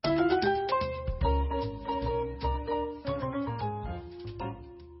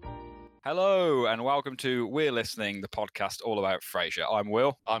Hello and welcome to We're Listening, the podcast all about Frasier. I'm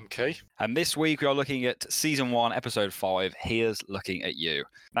Will. I'm Key. And this week we are looking at Season 1, Episode 5, Here's Looking at You.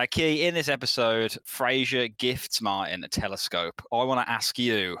 Now, Key, in this episode, Frasier gifts Martin a telescope. I want to ask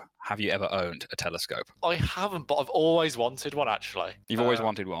you, have you ever owned a telescope? I haven't, but I've always wanted one, actually. You've always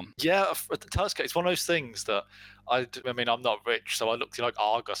wanted one? Yeah, the telescope. It's one of those things that I mean, I'm not rich, so I looked in like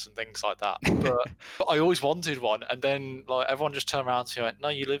Argos and things like that. But I always wanted one, and then like everyone just turned around to me and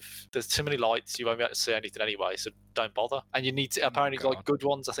went, "No, there's too many lights. You won't be able to see anything anyway, so don't bother." And you need to apparently like good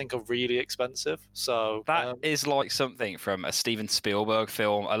ones. I think are really expensive. So that is like something from a Steven Spielberg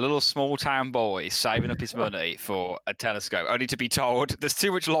film: a little small town boy saving up his money for a telescope, only to be told there's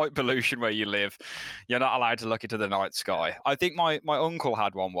too much light pollution where you live. You're not allowed to look into the night sky. I think my uncle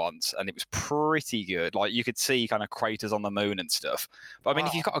had one once, and it was pretty good. Like you could see kind of craters on the moon and stuff. But I mean,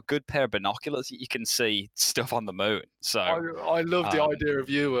 if you've got a good pair of binoculars, you can see stuff on the moon. So I love the idea of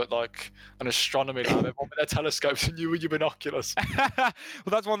you at like an astronomy lab, everyone with their telescopes and you with your binoculars. Well,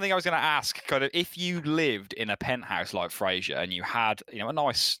 that's one thing I was going to ask. Kind of, if you lived in a penthouse like Frasier and you had, a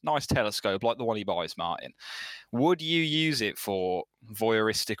nice telescope like the one he buys Martin, would you use it for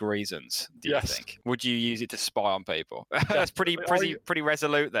voyeuristic reasons? Do you think? Would you use it to spy on people? That's pretty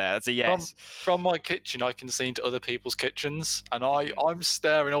resolute there. That's a yes. From my kitchen, I can see into other people's kitchens, and I'm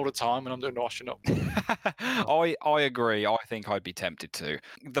staring all the time, and I'm doing washing up. I agree. I think I'd be tempted to.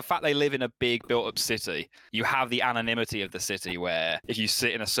 The fact they live in a big built-up city, you have the anonymity of the city where if you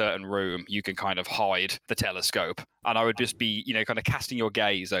sit in a certain room, you can kind of hide the telescope. And I would just be, kind of casting your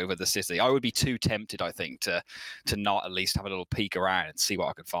gaze over the city. I would be too tempted, I think, to not at least have a little peek around and see what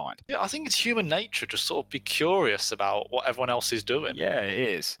I could find. Yeah, I think it's human nature to sort of be curious about what everyone else is doing. Yeah, it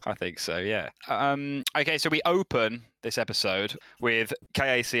is. I think so, yeah. Okay, so we open this episode with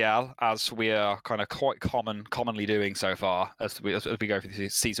KACL, as we are kind of quite commonly doing so far as we go through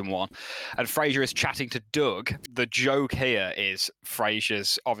season 1. And Frasier is chatting to Doug. The joke here is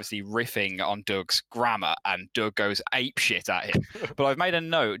Frasier's obviously riffing on Doug's grammar, and Doug goes apeshit at him. But I've made a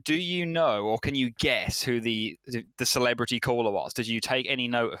note. Do you know, or can you guess who the celebrity caller was? Did you take any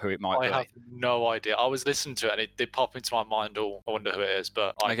note of who it might be? I have no idea. I was listening to it, and it did pop into my mind. I wonder who it is.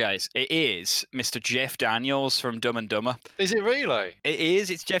 But okay, it is Mr. Jeff Daniels from Dumb and Dumber. Is it really? It is.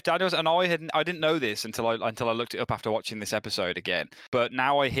 It's Jeff Daniels, and I didn't know this until I looked it up after watching this episode again. But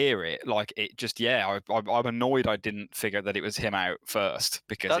now I hear it, like it just I'm annoyed I didn't figure that it was him out first,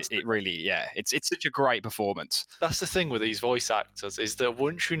 because it really it's such a great performance. That's the thing with these voice actors, is that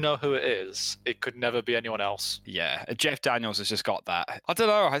once you know who it is, it could never be anyone else. Yeah, Jeff Daniels has just got that. I don't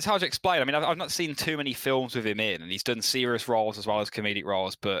know. It's hard to explain. I mean, I've not seen too many films with him in, and he's done serious roles as well as comedic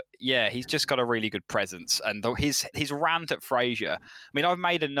roles. But yeah, he's just got a really good presence, and his rant at Frasier. I mean, I've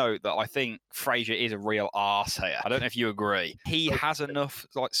made a note that I think Frasier is a real arse here. I don't know if you agree. He has enough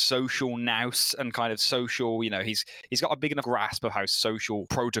like social nous and kind of social, he's got a big enough grasp of how social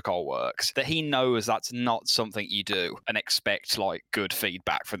protocol works that he knows that's not something you do and expect like good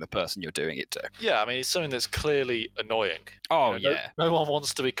feedback from the person you're doing it to. Yeah, I mean, it's something that's clearly annoying. Oh, yeah. No one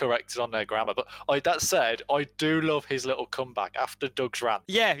wants to be corrected on their grammar. But that said, I do love his little comeback after Doug's rant.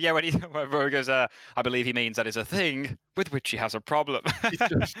 Yeah, when he goes, I believe he means that is a thing with which he has a problem.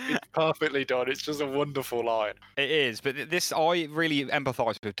 It's perfectly done. It's just a wonderful line. It is, but I really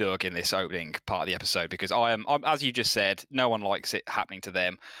empathise with Doug in this opening part of the episode, because I'm as you just said, no one likes it happening to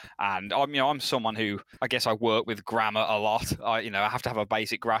them, and I'm someone who, I guess, I work with grammar a lot. I have to have a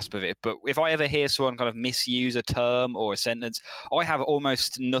basic grasp of it, but if I ever hear someone kind of misuse a term or a sentence, I have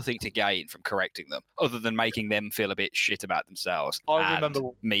almost nothing to gain from correcting them, other than making them feel a bit shit about themselves. I remember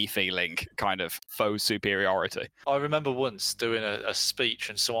me feeling kind of faux superiority. I remember once doing a speech,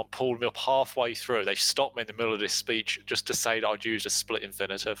 and someone pulled me up halfway through. They stopped me in the middle of this speech just to say that I'd used a split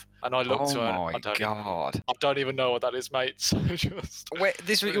infinitive, and I looked to her. Oh my god! I don't even know what that is, mate. So just wait,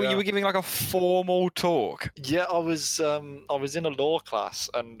 you were giving like a formal talk? Yeah, I was in a law class,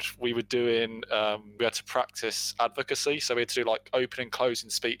 and we were doing we had to practice advocacy, so we had to do like opening and closing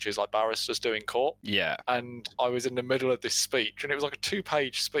speeches like barristers do in court. Yeah, and I was in the middle of this speech, and it was like a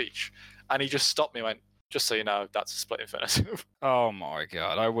 2-page speech, and he just stopped me and went, "Just so you know, that's a split infinitive." Oh my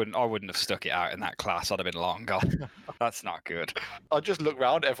god, I wouldn't have stuck it out in that class. I'd have been long gone. That's not good. I just looked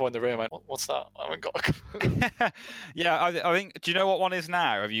round at everyone in the room and went, "What's that? I haven't got a..." Yeah, I think. Do you know what one is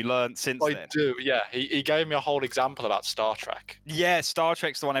now? Have you learned since then? I do. Yeah, he gave me a whole example about Star Trek. Yeah, Star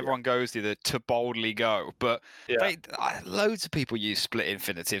Trek's the one everyone goes to boldly go. But loads of people use split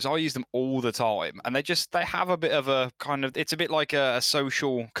infinitives. I use them all the time, and they have a bit of a kind of. It's a bit like a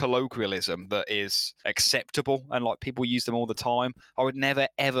social colloquialism that is acceptable and like people use them all the time. I would never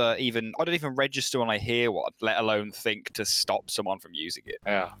ever even I don't even register when I hear one, let alone think to stop someone from using it.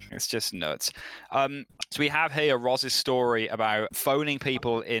 Yeah. It's just nuts. So we have here Roz's story about phoning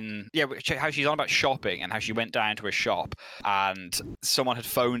people in, how she's on about shopping and how she went down to a shop and someone had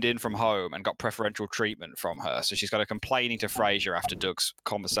phoned in from home and got preferential treatment from her. So she's got a complaining to Frasier after Doug's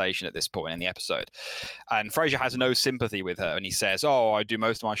conversation at this point in the episode. And Frasier has no sympathy with her and he says, "Oh, I do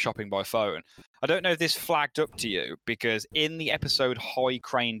most of my shopping by phone." I don't know if this flagged up to you because in the episode High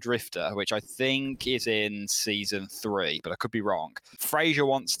Crane Drifter, which I think is in season 3, but I could be wrong, Frasier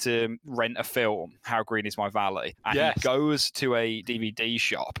wants to rent a film, How Green Is My Valley, and he goes to a DVD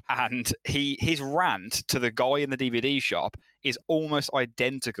shop and his rant to the guy in the DVD shop is almost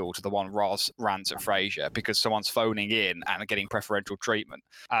identical to the one Roz rants at Frasier because someone's phoning in and getting preferential treatment.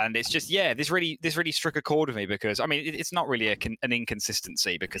 And it's just, this really struck a chord with me because, I mean, it's not really an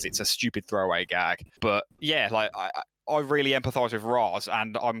inconsistency because it's a stupid throwaway gag. But I really empathise with Roz,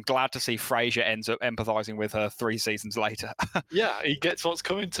 and I'm glad to see Frasier ends up empathising with her 3 seasons later. Yeah, he gets what's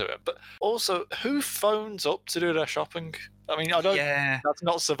coming to him. But also, who phones up to do their shopping? I mean, I don't. Yeah. That's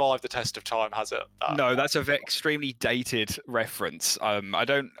not survived the test of time, has it? No, that's an extremely dated reference. I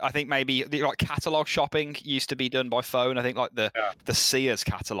think maybe like catalog shopping used to be done by phone. I think like the Sears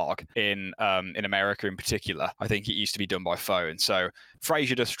catalog in America in particular, I think it used to be done by phone. So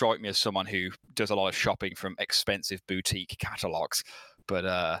Frasier does strike me as someone who does a lot of shopping from expensive boutique catalogs. But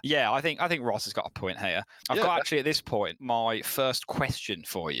I think Ross has got a point here. I've got actually at this point my first question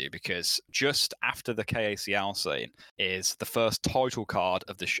for you because just after the KACL scene is the first title card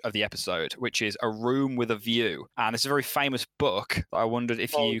of the episode, which is A Room with a View, and it's a very famous book. I wondered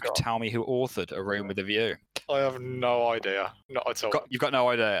if you could tell me who authored A Room with a View. I have no idea. Not at all. You've got no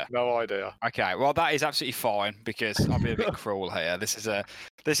idea. No idea. Okay, well that is absolutely fine because I'll be a bit cruel here. This is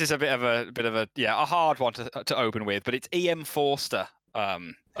a bit of a hard one to open with, but it's E.M. Forster.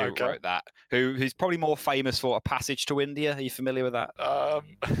 Who wrote that? Who's probably more famous for A Passage to India. Are you familiar with that?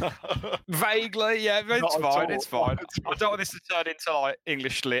 Vaguely, yeah. It's fine. I don't want this to turn into like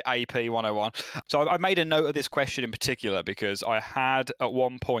English Lit AP 101. So I made a note of this question in particular because I had at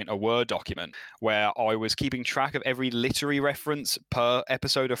one point a Word document where I was keeping track of every literary reference per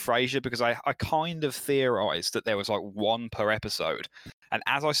episode of Frasier because I kind of theorised that there was like one per episode. And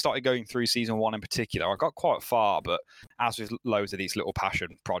as I started going through season 1 in particular, I got quite far, but as with loads of these little passion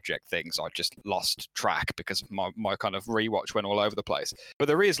project things, I just lost track because my kind of rewatch went all over the place. But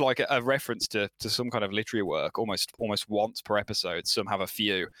there is like a reference to some kind of literary work almost once per episode. Some have a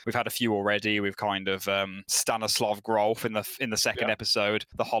few. We've had a few already. We've kind of Stanislav Grof in the second episode,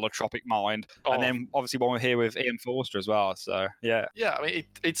 The Holotropic Mind, and then obviously one we're here with Ian Forster as well. So yeah. Yeah, I mean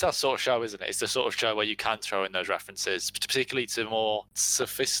it's that sort of show, isn't it? It's the sort of show where you can throw in those references, particularly to more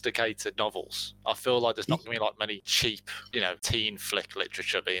sophisticated novels. I feel like there's not going to be like many cheap, teen flick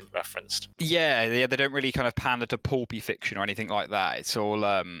literature being referenced. Yeah, they don't really kind of pander to pulpy fiction or anything like that. It's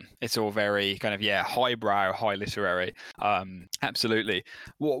all very kind of highbrow, high literary. Absolutely.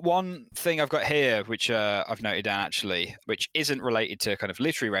 One thing I've got here, which I've noted down actually, which isn't related to kind of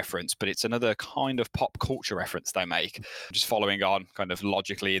literary reference, but it's another kind of pop culture reference they make. Just following on kind of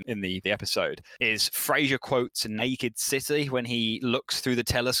logically in the episode, is Frasier quotes Naked City when he looks through the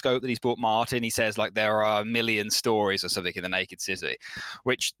telescope that he's bought Martin. He says like there are a million stories or something in the Naked City,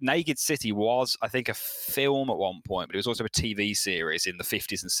 which Naked City was, I think, a film at one point, but it was also a TV series in the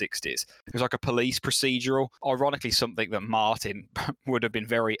 50s and 60s. It was like a police procedural, ironically something that Martin would have been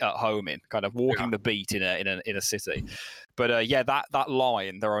very at home in, kind of walking the beat in a city. But that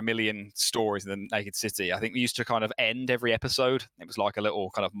line, there are a million stories in the Naked City, I think we used to kind of end every episode. It was like a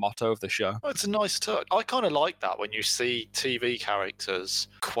little kind of motto of the show. Oh, it's a nice touch. I kind of like that when you see TV characters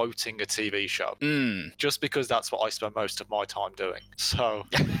quoting a TV show, just because that's what I spend most of my time doing. So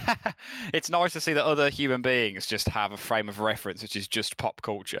it's nice to see that other human beings just have a frame of reference, which is just pop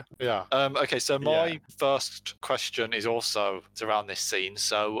culture. Yeah. Okay, so my first question is also around this scene.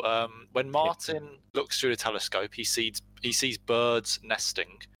 So when Martin looks through the telescope, he sees birds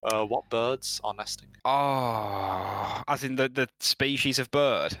nesting. What birds are nesting? Oh, as in the species of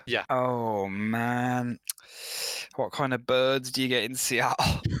bird? Yeah. Oh, man. What kind of birds do you get in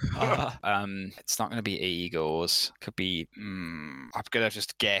Seattle? It's not going to be eagles. Could be, I'm going to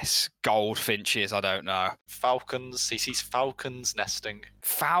just guess goldfinches. I don't know. Falcons. He sees falcons nesting.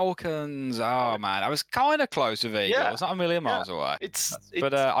 Falcons. Oh, man. I was kind of close with eagles. Not a million miles away.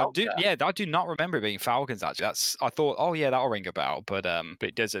 I do not remember it being falcons, actually. I thought, that'll ring a bell, but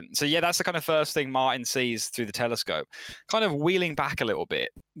it doesn't. So, that's the kind of first thing Martin sees through the telescope. Kind of wheeling back a little bit.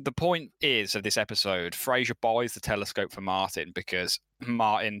 the point is of this episode, Frasier buys the telescope for Martin because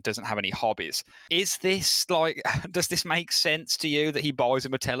Martin doesn't have any hobbies. Is this like, does this make sense to you that he buys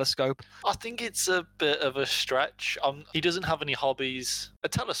him a telescope? I think it's a bit of a stretch. He doesn't have any hobbies. A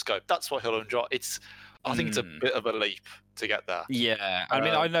telescope, that's what he'll enjoy. I think it's a bit of a leap to get there. Yeah, I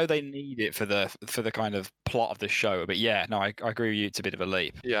mean, I know they need it for the kind of plot of the show, but yeah, no, I agree with you. It's a bit of a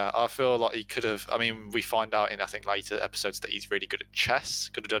leap. Yeah, I feel like he could have. I mean, we find out in I think later episodes that he's really good at chess.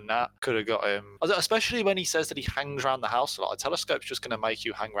 Could have done that. Could have got him, especially when he says that he hangs around the house a lot. A telescope's just going to make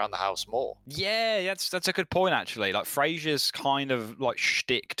you hang around the house more. Yeah, that's a good point actually. Like Frasier's kind of like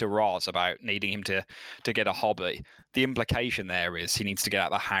shtick to Roz about needing him to get a hobby. The implication there is he needs to get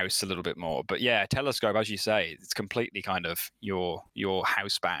out of the house a little bit more. But yeah, telescope, as you say, it's completely kind of your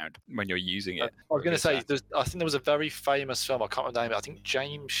housebound when you're using it. I was going to say, I think there was a very famous film. I can't remember the name. I think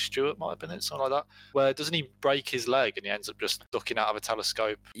James Stewart might have been it, something like that. Where doesn't he break his leg and he ends up just looking out of a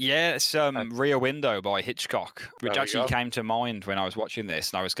telescope? Yeah, it's Rear Window by Hitchcock, which actually came to mind when I was watching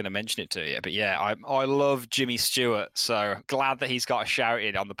this, and I was going to mention it to you. But yeah, I love Jimmy Stewart, so glad that he's got a shout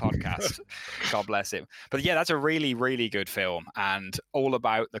in on the podcast. God bless him. But yeah, that's a really, really good film, and all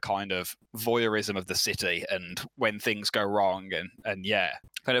about the kind of voyeurism of the city and when things go wrong, and yeah,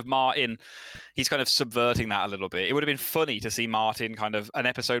 kind of Martin, he's kind of subverting that a little bit. It would have been funny to see Martin kind of an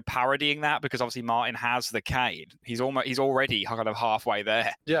episode parodying that, because obviously Martin has the cane. He's already kind of halfway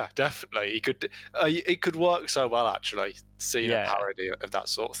there. Yeah, definitely. He could. It could work so well actually, seeing a parody of that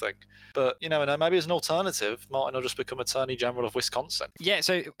sort of thing. But you know, maybe as an alternative, Martin will just become Attorney General of Wisconsin. Yeah,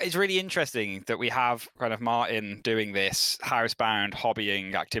 so it's really interesting that we have kind of Martin doing this housebound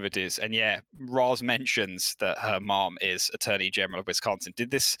hobbying activities, and yeah, Roz mentions that her mom is Attorney General of Wisconsin.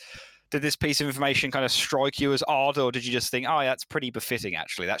 Did this piece of information kind of strike you as odd, or did you just think, oh, yeah, that's pretty befitting,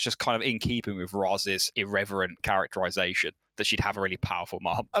 actually? That's just kind of in keeping with Roz's irreverent characterization that she'd have a really powerful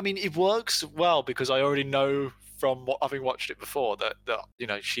mom. I mean, it works well because I already know from having watched it before that you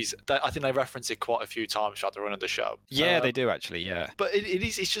know I think they reference it quite a few times throughout the run of the show. Yeah, they do actually. Yeah, but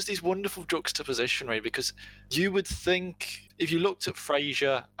it's just this wonderful juxtaposition, really, because you would think if you looked at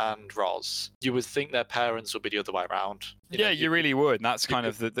Frasier and Roz, you would think their parents would be the other way around. You really would. And that's kind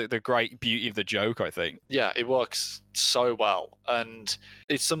of the great beauty of the joke, I think. Yeah, it works so well, and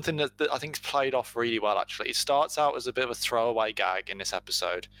it's something that I think is played off really well. Actually, it starts out as a bit of a throwaway gag in this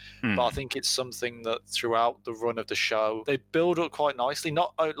episode, but I think it's something that throughout the run of the show they build up quite nicely.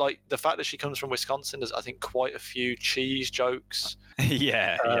 Not like the fact that she comes from Wisconsin. There's I think quite a few cheese jokes.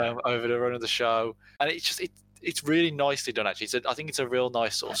 Over the run of the show, and it's really nicely done, actually. I think it's a real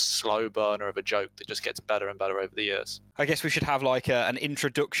nice sort of slow burner of a joke that just gets better and better over the years. I guess we should have like an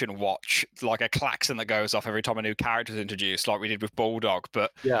introduction watch, like a klaxon that goes off every time a new character is introduced, like we did with Bulldog.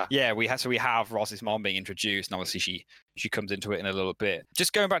 But yeah, we have Roz's mom being introduced, and obviously she comes into it in a little bit.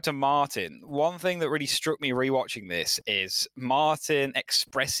 Just going back to Martin, one thing that really struck me rewatching this is Martin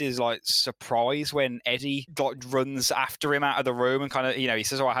expresses like surprise when Eddie like runs after him out of the room and kind of, he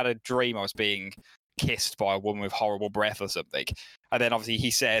says, "Oh, I had a dream I was being kissed by a woman with horrible breath or something," and then obviously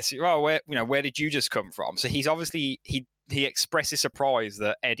he says, "Oh, where did you just come from?" So he's obviously he expresses surprise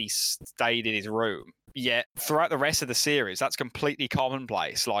that Eddie stayed in his room. Yet throughout the rest of the series, that's completely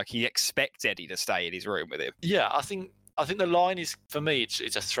commonplace. Like he expects Eddie to stay in his room with him. Yeah, I think the line is, for me,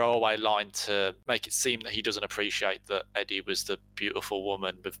 it's a throwaway line to make it seem that he doesn't appreciate that Eddie was the beautiful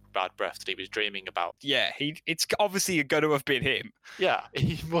woman with bad breath that he was dreaming about. Yeah, it's obviously going to have been him. Yeah,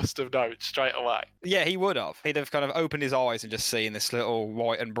 he must have known straight away. Yeah, he would have. He'd have kind of opened his eyes and just seen this little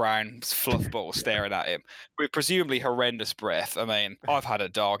white and brown fluff ball staring at him with presumably horrendous breath. I mean, I've had a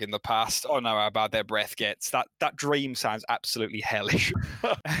dog in the past. I know how bad their breath gets. That dream sounds absolutely hellish.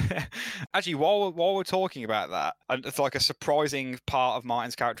 Actually, while we're talking about that, and it's like a surprising part of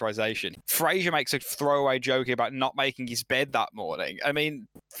Martin's characterization, Frasier makes a throwaway joke about not making his bed that morning. I mean,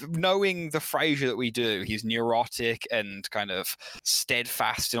 knowing the Frasier that we do, he's neurotic and kind of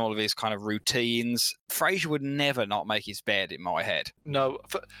steadfast in all of his kind of routines. Frasier would never not make his bed in my head. No,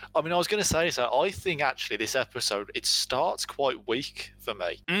 I mean, I was going to say, so I think actually this episode, it starts quite weak for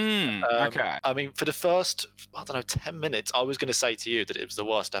me. Okay. I mean, for the first, 10 minutes, I was going to say to you that it was the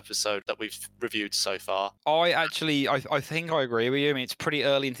worst episode that we've reviewed so far. I think I agree with you. I mean, it's pretty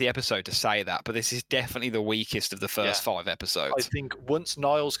early into the episode to say that, but this is definitely the weakest of the first 5 episodes. I think once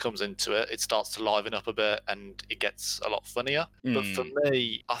Niles comes into it, it starts to liven up a bit and it gets a lot funnier. But for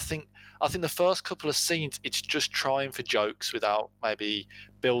me, I think the first couple of scenes, it's just trying for jokes without maybe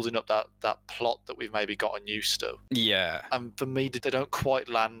building up that plot that we've maybe gotten used to. Yeah. And for me, they don't quite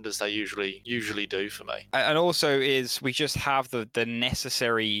land as they usually do for me. And also is we just have the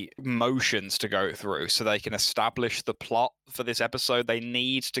necessary motions to go through so they can establish the plot for this episode. They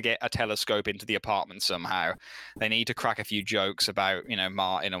need to get a telescope into the apartment somehow. They need to crack a few jokes about,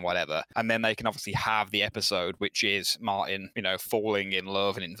 Martin and whatever. And then they can obviously have the episode, which is Martin, falling in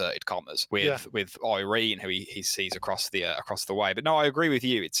love in inverted commas with Irene, who he sees across the way. But no, I agree with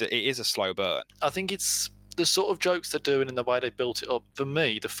you. It is a slow burn. I think it's the sort of jokes they're doing and the way they built it up. For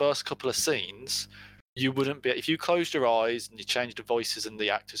me, the first couple of scenes, you wouldn't be, if you closed your eyes and you changed the voices and the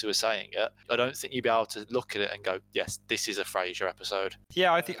actors who are saying it, I don't think you'd be able to look at it and go, yes, this is a Frasier episode.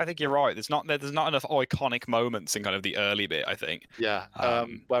 Yeah, I think you're right. There's not enough iconic moments in kind of the early bit, I think. Yeah.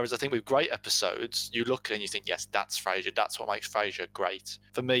 Whereas I think with great episodes, you look at it and you think, yes, that's Frasier. That's what makes Frasier great.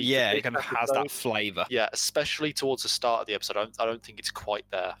 For me, yeah, it kind of has that flavour. Yeah, especially towards the start of the episode. I don't think it's quite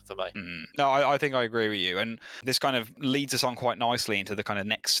there for me. No, I think I agree with you. And this kind of leads us on quite nicely into the kind of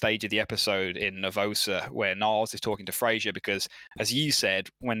next stage of the episode in Nervosa, where Niles is talking to Frasier, because, as you said,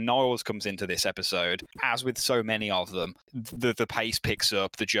 when Niles comes into this episode, as with so many of them, the pace picks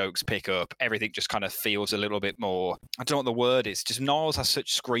up, the jokes pick up, everything just kind of feels a little bit more, I don't know what the word is, just Niles has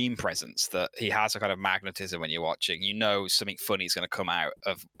such screen presence that he has a kind of magnetism when you're watching. Something funny is going to come out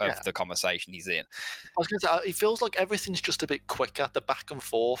of the conversation he's in. I was going to say, it feels like everything's just a bit quicker. The back and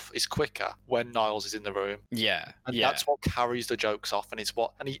forth is quicker when Niles is in the room. Yeah. And that's what carries the jokes off, and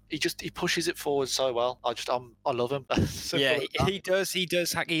he pushes it forward so well. I love him. Yeah, he does. He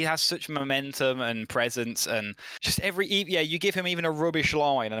has such momentum and presence, and just you give him even a rubbish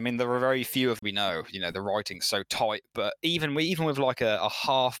line. And I mean, there are very few of we know. The writing's so tight, but even with like a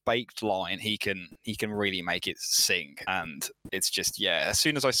half-baked line, he can really make it sing. And it's just, as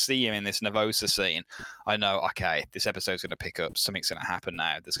soon as I see him in this Nervosa scene, I know, okay, this episode's going to pick up. Something's going to happen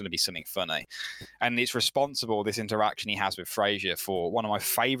now. There's going to be something funny, and it's responsible, this interaction he has with Frasier, for one of my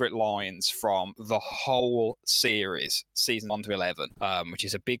favourite lines from the whole series, season 1 to 11, which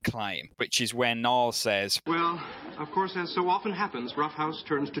is a big claim, which is when Niles says, "Well, of course, as so often happens, Rough House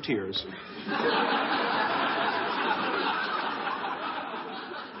turns to tears."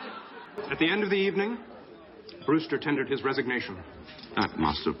 At the end of the evening, Brewster tendered his resignation. That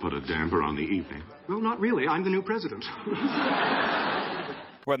must have put a damper on the evening. Well, not really. I'm the new president.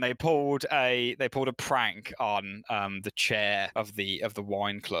 When they pulled a prank on the chair of the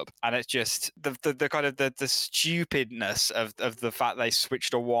wine club, and it's just the kind of the stupidness of the fact they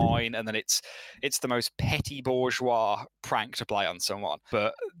switched a wine, and then it's the most petty bourgeois prank to play on someone.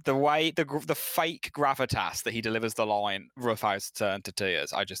 But the way the fake gravitas that he delivers the line, "Rough House turned to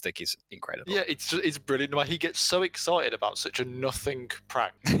tears," I just think is incredible. Yeah, it's brilliant the way he gets so excited about such a nothing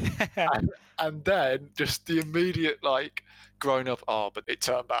prank, and then just the immediate grown up, but it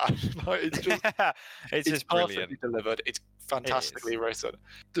turned bad. It's just brilliant. Perfectly delivered. It's fantastically written.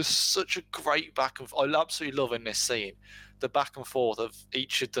 There's such a great back and forth. I absolutely love in this scene the back and forth of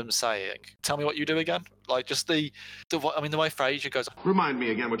each of them saying, "Tell me what you do again." Just the way Frasier goes, "Remind me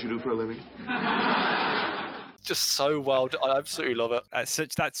again what you do for a living." Just so well done. I absolutely love it.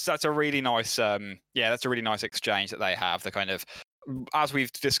 That's a really nice that's a really nice exchange that they have. The kind of, as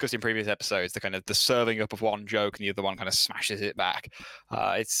we've discussed in previous episodes, the kind of the serving up of one joke and the other one kind of smashes it back.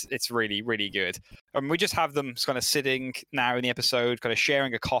 It's really, really good. We just have them kind of sitting now in the episode, kind of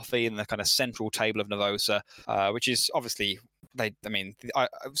sharing a coffee in the kind of central table of Nervosa, which is obviously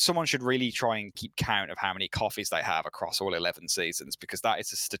someone should really try and keep count of how many coffees they have across all 11 seasons, because that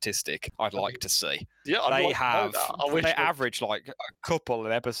is a statistic I'd like to see. Yeah, they average like a couple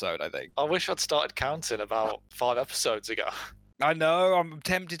an episode, I think. I wish I'd started counting about 5 episodes ago. I know. I'm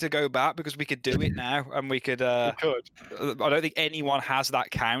tempted to go back because we could do it now, and we could. We could. I don't think anyone has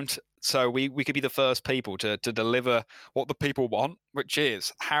that count, so we could be the first people to deliver what the people want, which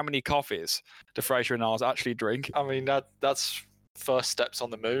is how many coffees do Frasier and Niles actually drink. I mean, that's first steps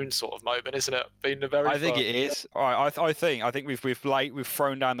on the moon sort of moment, isn't it? Being the very. I think it is. All right. I think we've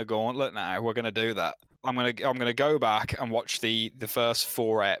thrown down the gauntlet. Now we're going to do that. I'm gonna go back and watch the first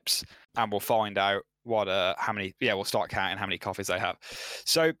 4 eps, and we'll find out how many. Yeah, we'll start counting how many coffees they have.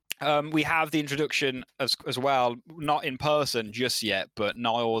 So we have the introduction as well, not in person just yet, but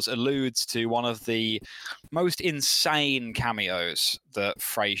Niles alludes to one of the most insane cameos that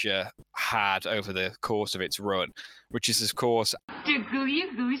Frasier had over the course of its run, which is, of course,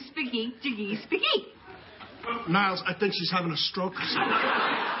 Niles, I think she's having a stroke or something.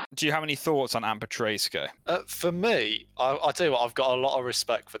 Do you have any thoughts on Aunt Patriska? For me, I'll tell you what, I've got a lot of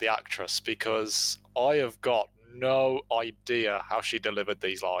respect for the actress, because I have got no idea how she delivered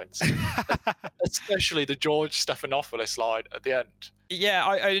these lines. Especially the George Stephanopoulos line at the end. Yeah,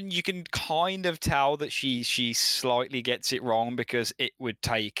 and you can kind of tell that she slightly gets it wrong because it would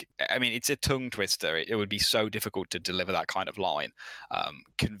take. I mean, it's a tongue twister. It would be so difficult to deliver that kind of line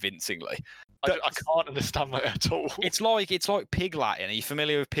convincingly. I can't understand that at all. It's like Pig Latin. Are you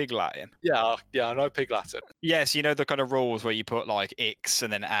familiar with Pig Latin? Yeah, I know Pig Latin. Yes, you know the kind of rules where you put like X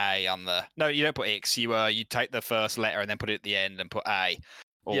and then A on the. No, you don't put X. You take the first letter and then put it at the end and put A,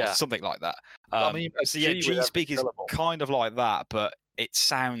 or something like that. I mean, so yeah, G speak is syllable. kind of like that, but it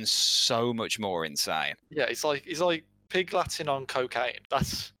sounds so much more insane. Yeah, it's like Pig Latin on cocaine.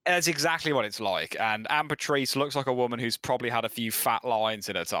 That's exactly what it's like. And Anne Patrice looks like a woman who's probably had a few fat lines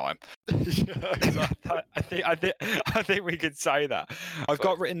in her time. yeah, exactly. I think we could say that. I've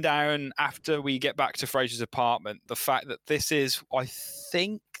got written down after we get back to Frasier's apartment the fact that this is, I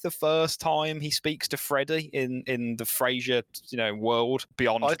think, the first time he speaks to Freddie in the Frasier world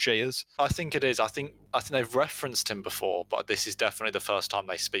beyond Cheers. I think it is. I think they've referenced him before, but this is definitely the first time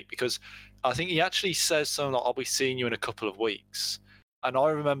they speak because I think he actually says something like, "I'll be seeing you in a couple of weeks." And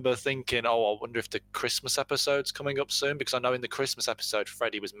I remember thinking, I wonder if the Christmas episode's coming up soon, because I know in the Christmas episode,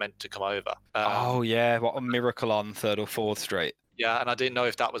 Freddie was meant to come over. Oh, yeah. What a miracle on 3rd or 4th Street. Yeah, and I didn't know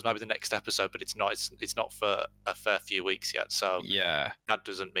if that was maybe the next episode, but it's not. It's not for a fair few weeks yet, so yeah, that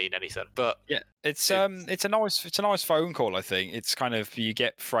doesn't mean anything. But yeah, it's a nice phone call. I think it's kind of, you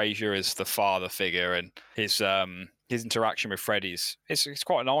get Frasier as the father figure, and his interaction with Freddie's it's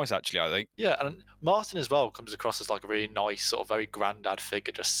quite nice actually. I think. Yeah, and Martin as well comes across as like a really nice sort of very granddad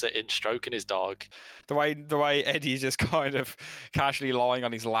figure, just sitting stroking his dog. The way Eddie's just kind of casually lying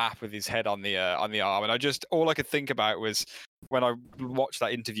on his lap with his head on the arm, and all I could think about was when I watched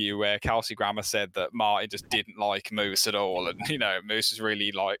that interview where Kelsey Grammer said that Martin just didn't like Moose at all, and Moose is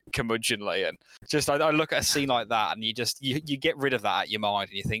really like curmudgeonly, and just I look at a scene like that and you get rid of that at your mind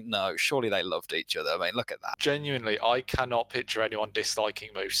and you think, no, surely they loved each other. I mean, look at that. Genuinely, I cannot picture anyone disliking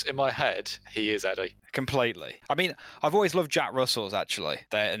Moose. In my head, he is Eddie. Completely. I mean, I've always loved Jack Russell's actually,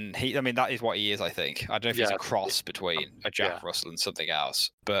 and that is what he is. I think. I don't know if he's a cross between a Jack Russell and something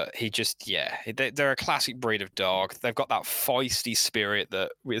else, but he just they're a classic breed of dog. They've got that feisty spirit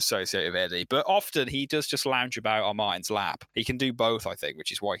that we associate with Eddie, but often he does just lounge about on Martin's lap. He can do both, I think,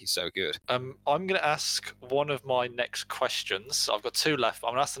 which is why he's so good. I'm going to ask one of my next questions. I've got 2 left.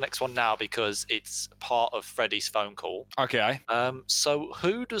 I'm going to ask the next one now because it's part of Freddie's phone call. Okay. So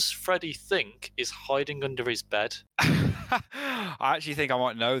who does Freddie think is hiding under his bed? I actually think I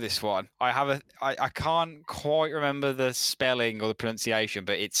might know this one. I can't quite remember the spelling or the pronunciation,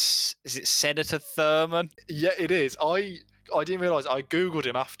 but is it Senator Thurman? Yeah, it is. I didn't realise. I googled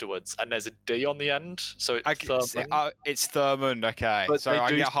him afterwards, and there's a D on the end, so it's Thurman. It's Thurman. Okay, but so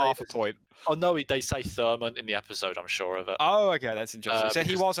I get half a point. Oh no, they say Thurman in the episode. I'm sure of it. Oh, okay, that's interesting. So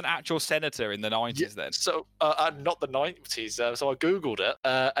he was an actual senator in the 90s then. So not the 90s. So I googled it,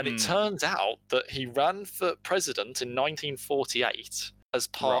 and it turns out that he ran for president in 1948 as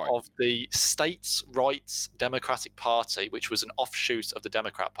part of the States' Rights Democratic Party, which was an offshoot of the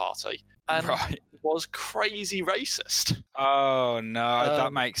Democrat Party, and was crazy racist. Oh no,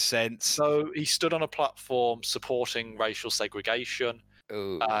 that makes sense. So he stood on a platform supporting racial segregation.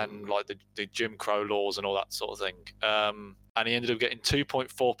 Ooh. And like the Jim Crow laws and all that sort of thing. And he ended up getting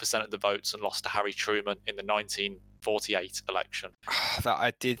 2.4% of the votes and lost to Harry Truman in the 1948 election.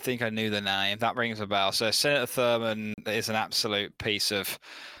 I did think I knew the name. That rings a bell. So Senator Thurman is an absolute piece of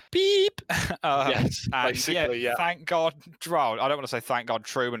beep. Yes, basically, yeah. Thank God. Well, I don't want to say thank God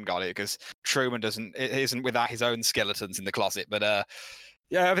Truman got it, because Truman isn't without his own skeletons in the closet. But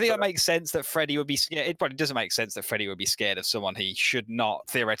yeah, I think that makes sense that Freddie would be scared. It probably doesn't make sense that Freddie would be scared of someone he should not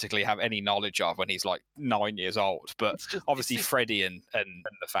theoretically have any knowledge of when he's like 9 years old. But obviously Freddie and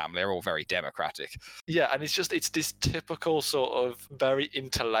the family are all very democratic. Yeah, and it's this typical sort of very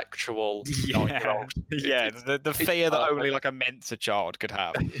intellectual 9-year-old. Yeah, the fear that only like a Mensa child could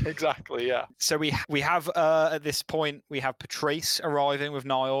have. Exactly, yeah. So we have at this point we have Patrice arriving with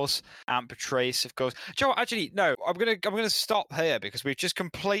Niles, and Patrice, of course. Joe, actually, no, I'm gonna stop here because we've just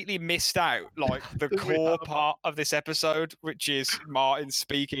completely missed out like the core part of this episode, which is Martin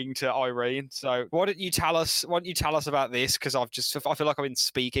speaking to Irene. So why don't you tell us about this, because I feel like I've been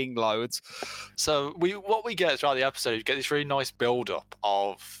speaking loads. So what we get throughout the episode, you get this really nice build up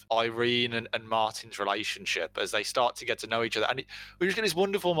of Irene and Martin's relationship as they start to get to know each other, and we just get this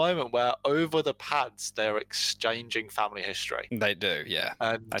wonderful moment where over the pads they're exchanging family history. They do, yeah.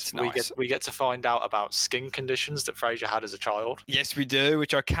 And that's nice. We get to find out about skin conditions that Frasier had as a child. Yes, we do. do,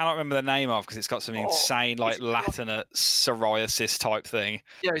 which I cannot remember the name of because it's got some insane like is it like- Latinate psoriasis type thing.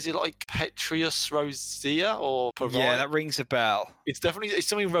 Yeah, is it like Petrius rosea or Yeah, Pariah? that rings a bell. It's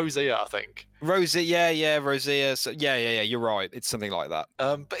something rosea, I think. Rosie, yeah, Rosea. So, yeah. You're right. It's something like that.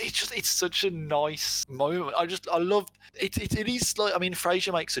 But it's such a nice moment. I love it. It is like, I mean,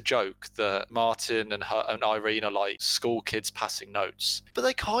 Frasier makes a joke that Martin and Irene are like school kids passing notes, but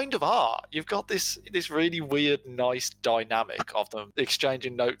they kind of are. You've got this really weird, nice dynamic of them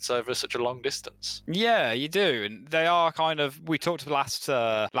exchanging notes over such a long distance. Yeah, you do, and they are kind of. We talked last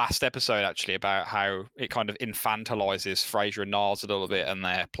episode actually about how it kind of infantilizes Frasier and Niles a little bit, and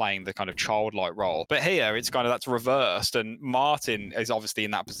they're playing the kind of childlike role. But here, it's kind of that's reversed, and Martin is obviously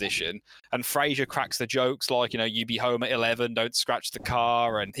in that position, and Frasier cracks the jokes like, you be home at 11, don't scratch the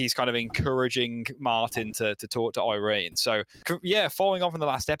car, and he's kind of encouraging Martin to talk to Irene. So yeah, following on from the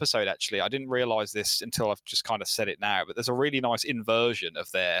last episode, actually, I didn't realize this until I've just kind of said it now, but there's a really nice inversion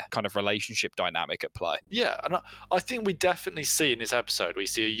of their kind of relationship dynamic at play. Yeah, and I think we definitely see in this episode, we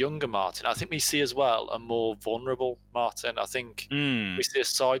see a younger Martin. I think we see as well a more vulnerable Martin. I think we see a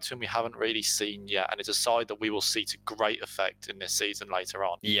side to him we haven't really seen yet, and it's a side that we will see to great effect in this season later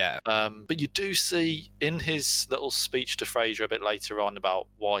on. Yeah. But you do see in his little speech to Frasier a bit later on about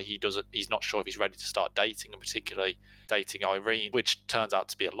why he's not sure if he's ready to start dating, and particularly dating Irene, which turns out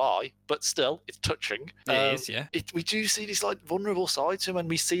to be a lie, but still, it's touching. It is, yeah. We do see this like vulnerable side to him, and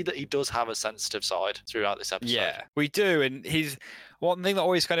we see that he does have a sensitive side throughout this episode. Yeah, we do, and he's one thing that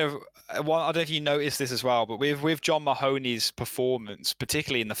always kind of, I don't know if you noticed this as well, but with John Mahoney's performance,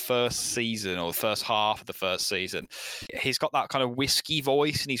 particularly in the first season or the first half of the first season, he's got that kind of whiskey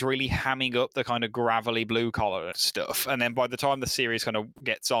voice, and he's really hamming up the kind of gravelly blue collar stuff. And then by the time the series kind of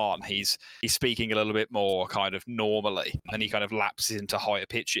gets on, he's speaking a little bit more kind of normally, and he kind of lapses into higher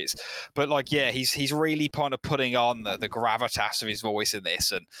pitches. But like, yeah, he's really kind of putting on the gravitas of his voice in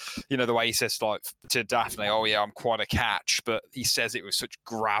this, and the way he says like to Daphne, "Oh yeah, I'm quite a catch," but he says it with such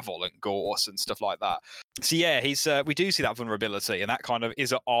gravel and gorse and stuff like that. So yeah, he's we do see that vulnerability, and that kind of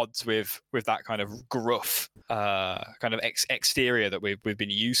is at odds with that kind of gruff kind of exterior that we've been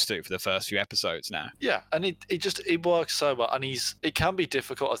used to for the first few episodes now. Yeah, and it works so well, and it can be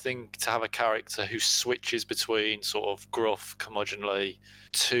difficult, I think, to have a character who switches between sort of gruff, curmudgeonly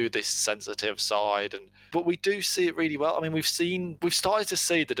to this sensitive side, but we do see it really well. I mean, we've started to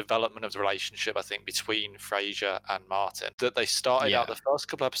see the development of the relationship, I think, between Frasier and Martin. That they started out, the first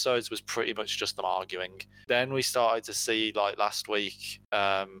couple episodes was pretty much just them arguing. Then we started to see, like last week,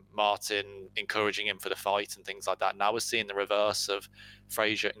 Martin encouraging him for the fight and things like that. Now we're seeing the reverse of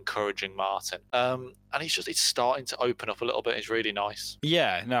Frasier encouraging Martin. And it's starting to open up a little bit. It's really nice.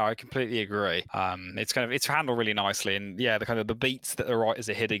 Yeah, no, I completely agree. It's handled really nicely, and yeah, the kind of the beats that the writers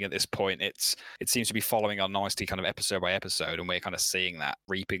are hitting at this point, it seems to be following on nicely, kind of episode by episode, and we're kind of seeing that,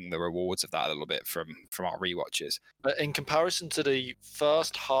 reaping the rewards of that a little bit from our rewatches. But in comparison to the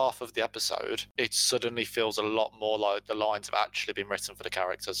first half of the episode, it suddenly feels a lot more like the lines have actually been written for the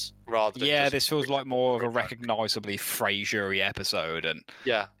characters, rather than this feels like more of a recognisably Frasier-y episode, and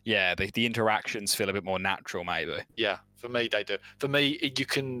the interactions feel a bit more natural, maybe. Yeah, for me they do. For me,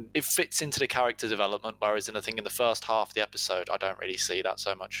 it fits into the character development, whereas in the first half of the episode, I don't really see that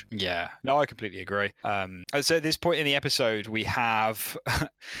so much. Yeah, no, I completely agree. So at this point in the episode, we have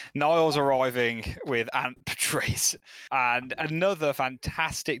Niles arriving with Aunt Patrice, and another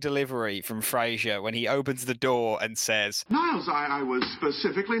fantastic delivery from Frasier when he opens the door and says, Niles, I was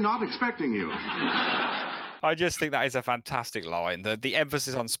specifically not expecting you. I just think that is a fantastic line. The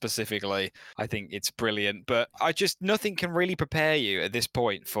emphasis on specifically, I think it's brilliant. But nothing can really prepare you at this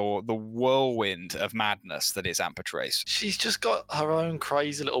point for the whirlwind of madness that is Aunt Patrice. She's just got her own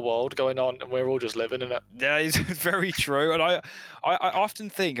crazy little world going on, and we're all just living in it. Yeah, it's very true. And I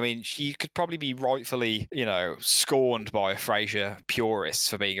often think, I mean, she could probably be rightfully, scorned by Frasier purists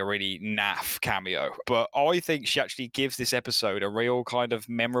for being a really naff cameo. But I think she actually gives this episode a real kind of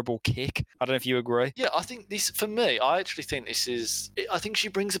memorable kick. I don't know if you agree. Yeah, I think this, for me, I actually think this is, I think she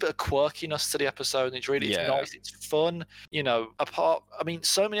brings a bit of quirkiness to the episode, and it's really it's nice, it's fun.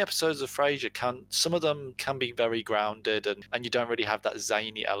 So many episodes of Frasier some of them can be very grounded, and you don't really have that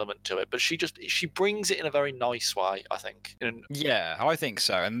zany element to it, but she brings it in a very nice way, I think. Yeah, I think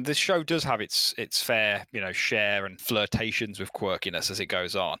so. And the show does have its fair, share and flirtations with quirkiness as it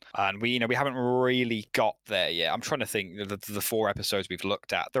goes on. And we haven't really got there yet. I'm trying to think, the 4 episodes we've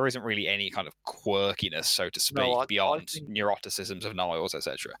looked at, there isn't really any kind of quirkiness so to speak, No, I beyond think neuroticisms of Niles,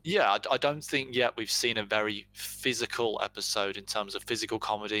 etc. yeah, I don't think yet we've seen a very physical episode in terms of physical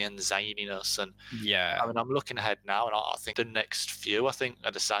comedy and zaniness. And Yeah. I mean, I'm looking ahead now, and I think the next few, I think,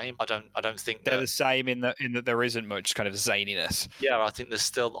 are the same. I don't think They're that. the same in that there isn't much kind of zaniness. Yeah, I think they're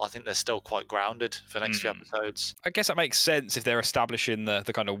still quite grounded for the next few episodes. I guess that makes sense if they're establishing the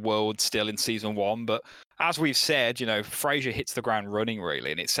kind of world still in season 1, but as we've said, Frasier hits the ground running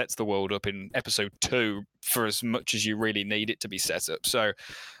really, and it sets the world up in episode 2 for as much as you really need it to be set up. So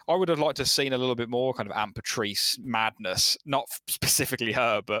I would have liked to have seen a little bit more kind of Aunt Patrice madness, not specifically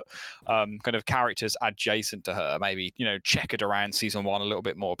her, but kind of characters adjacent to her, maybe, checkered around season 1 a little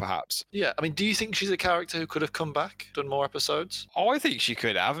bit more perhaps. Yeah, I mean, do you think she's a character who could have come back, done more episodes? I think she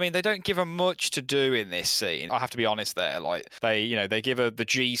could have. I mean, they don't give her much to do in this scene. I have to be honest there. Like they give her the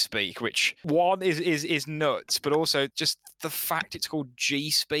G speak, which one is nuts, but also just the fact it's called G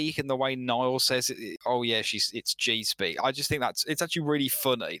speak and the way Niles says it, oh yeah, it's G speak. I just think it's actually really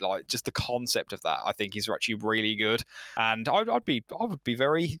funny. Like just the concept of that, I think is actually really good. And I would be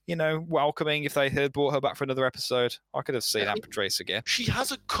very welcoming if they had brought her back for another episode. I could have seen Aunt Patrice again. She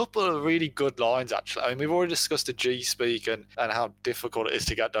has a couple of really good lines, actually. I mean, we've already discussed the G speak and how difficult it is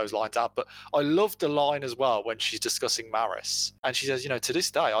to get those lines out. But I love the line as well when she's discussing Maris. And she says, to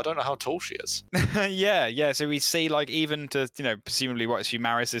this day, I don't know how tall she is. Yeah. So we see, like, even to, presumably what is she,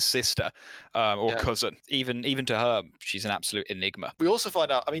 Maris's sister or cousin, even to her, she's an absolute enigma. We also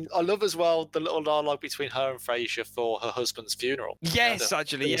find out, I mean, I love as well the little dialogue between her and Frasier for her husband's funeral. Yes,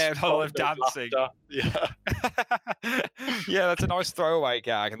 actually, yeah, a lot of dancing. Yeah. Yeah, that's a nice throwaway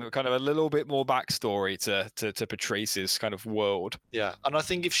gag and kind of a little bit more backstory to Patrice's kind of world. Yeah, and I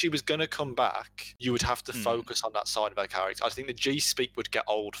think if she was going to come back, you would have to focus on that side of her character. I think the G speak would get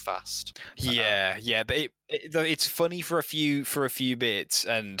old fast. Yeah, but it's funny for a few bits,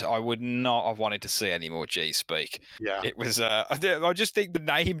 and I would not have wanted to see any more G speak. Yeah, it was. I just think the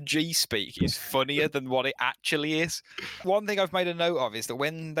name G speak is funnier than what it actually is. One thing I've made a note of is that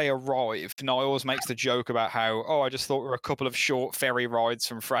when they arrive, Niles makes the joke about how, I just thought we were a couple of short ferry rides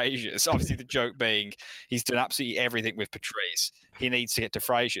from Frasier's. Obviously, the joke being he's done absolutely everything with Patrice. He needs to get to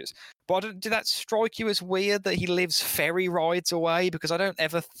Frasier's. But did that strike you as weird that he lives ferry rides away? Because I don't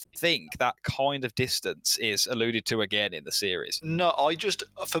ever think that kind of distance is alluded to again in the series. No,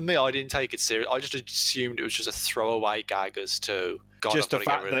 for me, I didn't take it serious. I just assumed it was just a throwaway gag as to God, just the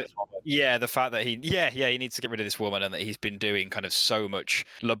fact that the fact that he needs to get rid of this woman, and that he's been doing kind of so much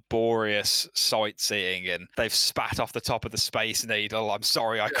laborious sightseeing, and they've spat off the top of the Space Needle. I'm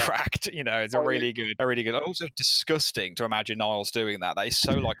sorry, I cracked. It's a really good. Also disgusting to imagine Niles doing that. That is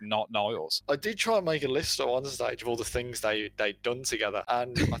so like not Niles. I did try and make a list at one stage of all the things they'd done together,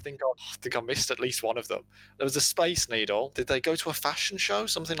 and I think I missed at least one of them. There was a Space Needle. Did they go to a fashion show,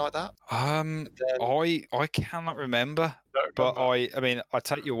 something like that? I cannot remember. But I mean, I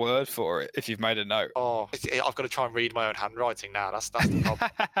take your word for it if you've made a note. Oh, I've got to try and read my own handwriting now. That's the problem.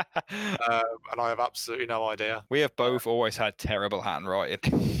 And I have absolutely no idea. We have both always had terrible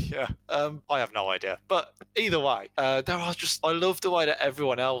handwriting. Yeah. I have no idea. But either way, I love the way that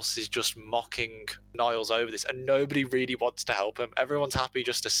everyone else is just mocking Niles over this, and nobody really wants to help him. Everyone's happy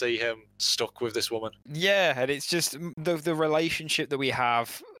just to see him stuck with this woman. Yeah, and it's just the relationship that we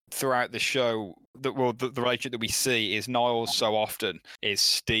have throughout the show, the relationship that we see is Niles so often is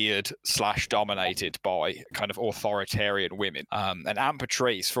steered / dominated by kind of authoritarian women. And Aunt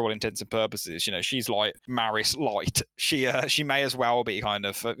Patrice, for all intents and purposes, she's like Maris light. She may as well be kind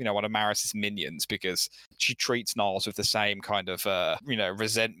of one of Maris's minions, because she treats Niles with the same kind of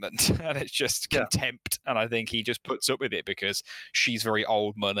resentment, and it's just contempt. And I think he just puts up with it because she's very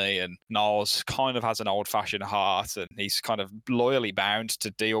old money, and Niles kind of has an old-fashioned heart, and he's kind of loyally bound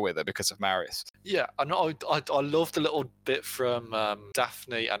to deal with her because of Maris. Yeah, and I love the little bit from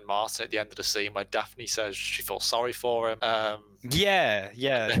Daphne and Martin at the end of the scene where Daphne says she feels sorry for him. Yeah,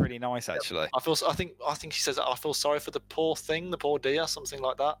 it's really nice actually. I think she says, I feel sorry for the poor dear, something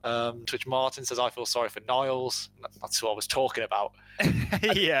like that. To which Martin says, I feel sorry for Niles. That's who I was talking about.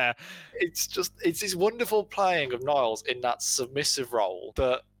 Yeah, it's this wonderful playing of Niles in that submissive role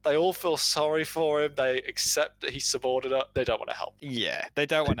that they all feel sorry for him. They accept that he's subordinate. They don't want to help. Yeah, they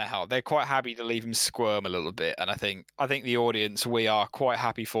don't want to help. They're quite happy to leave him squirm a little bit. And I think the audience, we are quite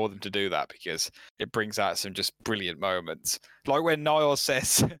happy for them to do that, because it brings out some just brilliant moments. Like when Niles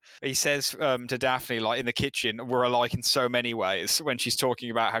says to Daphne, like in the kitchen, we're alike in so many ways, when she's talking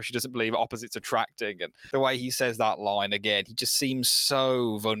about how she doesn't believe opposites attracting. And the way he says that line again, he just seems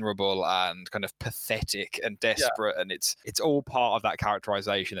so vulnerable and kind of pathetic and desperate. Yeah. And it's all part of that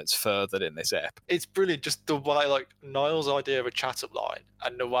characterization conversation that's furthered in this ep. It's brilliant, just the way like Niall's idea of a chat-up line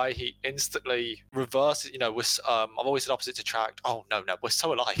and the way he instantly reverses. I've always said opposite to attract. Oh no, we're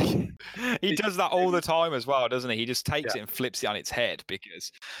so alike. He does that all the time as well, doesn't he? He just takes it and flips it on its head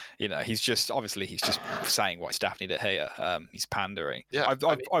because, he's just saying what's Daphne to hear. He's pandering. Yeah,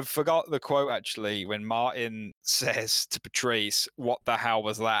 I've forgot the quote actually when Martin says to Patrice, "What the hell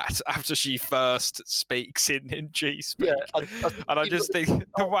was that?" after she first speaks in G speak. Yeah, I just think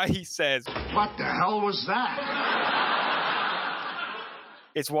the way he says, What the hell was that?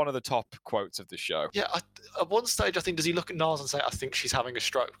 it's one of the top quotes of the show. Yeah, at one stage, I think, does he look at Niles and say, I think she's having a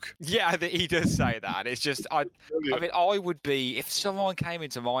stroke? Yeah, I think he does say that. It's just, I would be, if someone came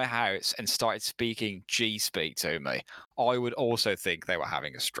into my house and started speaking G-speak to me, I would also think they were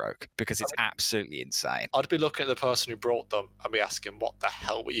having a stroke because it's absolutely insane. I'd be looking at the person who brought them and be asking, what the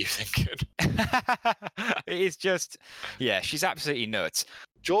hell were you thinking? It's just, she's absolutely nuts.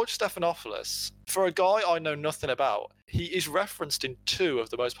 George Stephanopoulos, for a guy I know nothing about, he is referenced in 2 of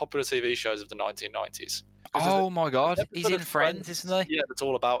the most popular TV shows of the 1990s. Oh my God, he's in Friends, isn't he? Yeah, it's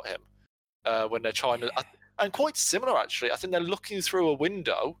all about him. When they're trying to, and quite similar actually. I think they're looking through a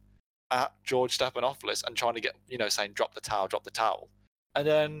window at George Stephanopoulos and trying to get, saying, drop the towel. And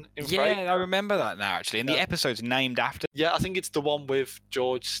then I remember that now actually. And the episode's named after. Yeah, I think it's the one with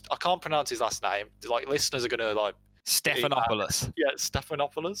George. I can't pronounce his last name. Like listeners are gonna like. Stephanopoulos. Yeah,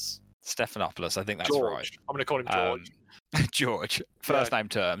 Stephanopoulos. Stephanopoulos, I think that's George. right. I'm going to call him George. George, first name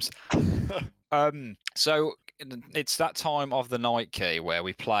terms. So it's that time of the night, Key, where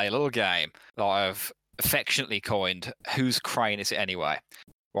we play a little game that I've affectionately coined, Whose Crane Is It Anyway?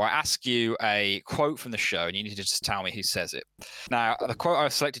 Where I ask you a quote from the show and you need to just tell me who says it. Now, the quote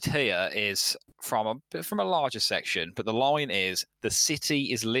I've selected here is from a larger section, but the line is, "The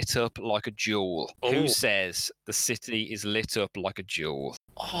city is lit up like a jewel." Oh. Who says the city is lit up like a jewel?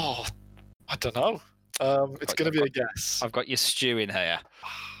 Oh, I don't know. It's going to be a guess. I've got your stew in here.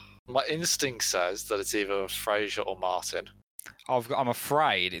 My instinct says that it's either Frasier or Martin. I'm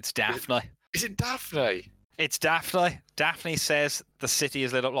afraid it's Daphne. Is it Daphne? It's Daphne. Daphne says the city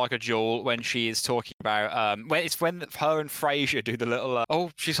is lit up like a jewel when she is talking about when her and Frasier do the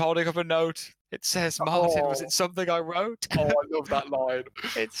little she's holding up a note. It says, "Martin, was it something I wrote?" Oh, I love that line.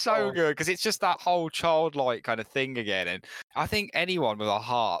 It's so good because it's just that whole childlike kind of thing again. And I think anyone with a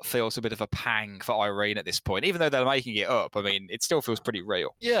heart feels a bit of a pang for Irene at this point, even though they're making it up. I mean, it still feels pretty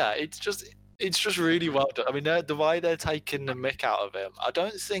real. Yeah, it's just really well done. I mean, the way they're taking the mick out of him, I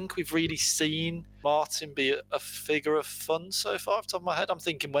don't think we've really seen Martin be a figure of fun so far off the top of my head. I'm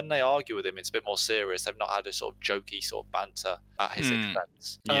thinking when they argue with him, it's a bit more serious. They've not had a sort of jokey sort of banter at his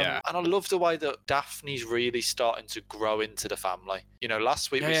expense. Yeah. And I love the way that Daphne's really starting to grow into the family.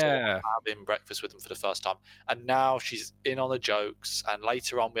 Last week we saw her having breakfast with them for the first time, and now she's in on the jokes. And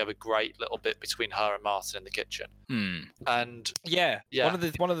later on, we have a great little bit between her and Martin in the kitchen. And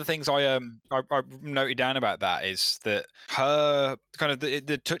one of the things I noted down about that is that her kind of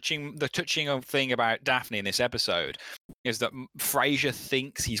the touching thing about Daphne in this episode is that Frasier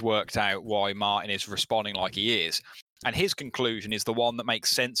thinks he's worked out why Martin is responding like he is. And his conclusion is the one that makes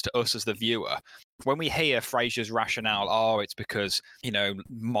sense to us as the viewer. When we hear Frasier's rationale, it's because,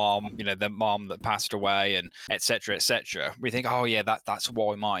 mom, the mom that passed away and et cetera, we think, that's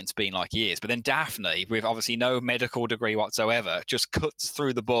why Martin's been like he is. But then Daphne, with obviously no medical degree whatsoever, just cuts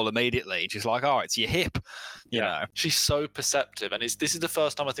through the bull immediately. She's like, it's your hip, you know. She's so perceptive. And this is the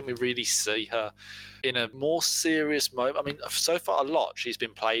first time I think we really see her in a more serious moment. I mean, so far a lot, she's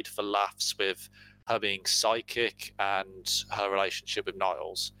been played for laughs with her being psychic and her relationship with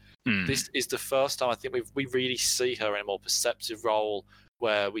Niles. This is the first time I think we really see her in a more perceptive role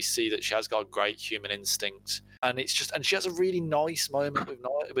where we see that she has got a great human instinct. And she has a really nice moment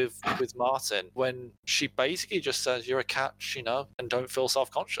with Martin when she basically just says, "You're a catch, and don't feel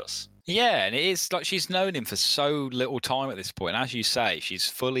self-conscious." Yeah, and it is like she's known him for so little time at this point. As you say, she's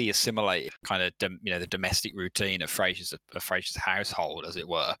fully assimilated kind of the domestic routine of Frasier's household, as it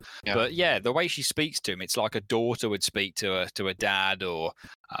were. Yeah. But yeah, the way she speaks to him, it's like a daughter would speak to a dad, or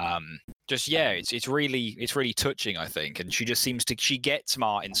it's really touching, I think. And she just she gets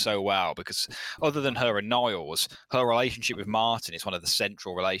Martin so well, because other than her and Niles, her relationship with Martin is one of the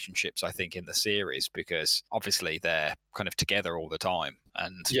central relationships, I think, in the series, because obviously they're kind of together all the time,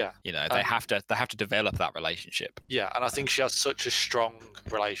 and they have to develop that relationship. Yeah, and I think she has such a strong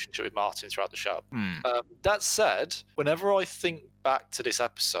relationship with Martin throughout the show. That said, whenever I think back to this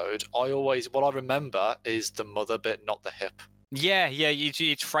episode, what I remember is the mother bit, not the hip. Yeah,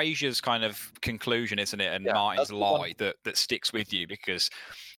 it's Frasier's kind of conclusion, isn't it? And Martin's lie that sticks with you, because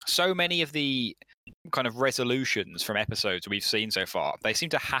so many of the kind of resolutions from episodes we've seen so far, they seem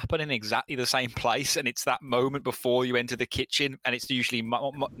to happen in exactly the same place, and it's that moment before you enter the kitchen, and it's usually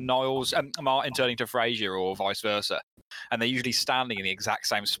Niles and Martin turning to Frasier or vice versa. And they're usually standing in the exact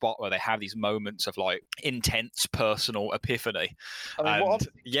same spot where they have these moments of like intense personal epiphany. I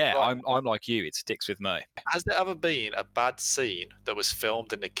mean, I'm like you, it sticks with me. Has there ever been a bad scene that was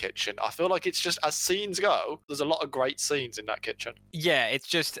filmed in the kitchen? I feel like it's just, as scenes go, there's a lot of great scenes in that kitchen. Yeah, it's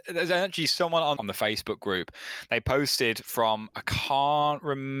just, there's actually someone on the Facebook group, they posted from, I can't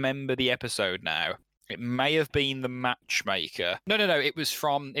remember the episode now. It may have been The Matchmaker. No. It was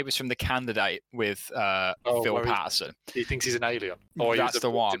from The Candidate with Phil Patterson. He thinks he's an alien. That's the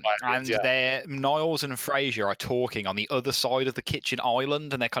one. And Niles and Frasier are talking on the other side of the kitchen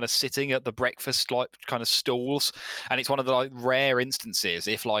island, and they're kind of sitting at the breakfast like kind of stools. And it's one of the like rare instances,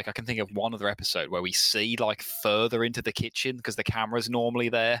 if like I can think of one other episode where we see like further into the kitchen because the camera's normally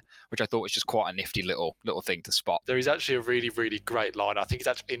there, which I thought was just quite a nifty little thing to spot. There is actually a really, really great line. I think it's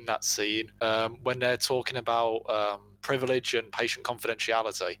actually in that scene when they're talking about privilege and patient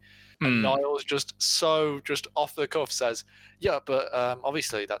confidentiality. And Niles just off the cuff says, yeah, but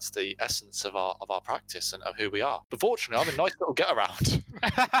obviously that's the essence of our practice and of who we are. But fortunately, I'm a nice little get around.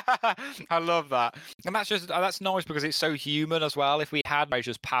 I love that. And that's nice because it's so human as well. If we had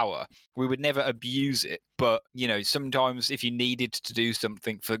Frasier's power, we would never abuse it. But, you know, sometimes if you needed to do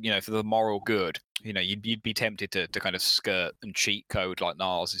something for the moral good, you know, you'd be tempted to kind of skirt and cheat code like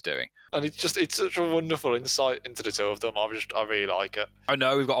Niles is doing. And it's such a wonderful insight into the two of them. I really like it. I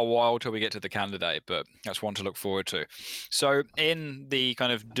know we've got a while till we get to The Candidate, but that's one to look forward to. So in the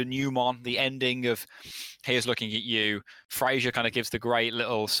kind of denouement, the ending of Here's Looking at You, Frasier kind of gives the great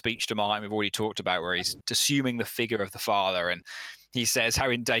little speech to Martin we've already talked about, where he's assuming the figure of the father, and he says how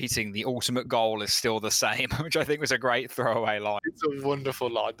in dating the ultimate goal is still the same, which I think was a great throwaway line. It's a wonderful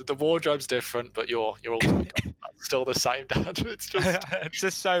line. The wardrobe's different, but your ultimate goal is still the same, Dad. It's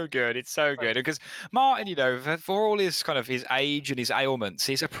just so good. It's so good because Martin, you know, for all his kind of his age and his ailments,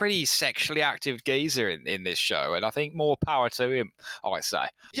 he's a pretty sexually active geezer in this show, and I think more power to him, I say.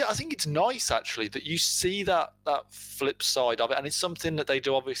 Yeah, I think it's nice actually that you see that flip side of it, and it's something that they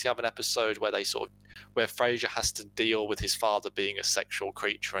do obviously have an episode where they where Frasier has to deal with his father being a sexual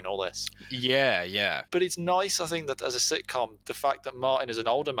creature and all this. Yeah. But it's nice, I think, that as a sitcom, the fact that Martin is an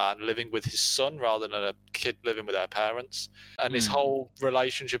older man living with his son rather than a kid living with their parents, and his whole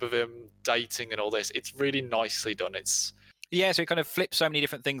relationship of him dating and all this, it's really nicely done. Yeah, so it kind of flips so many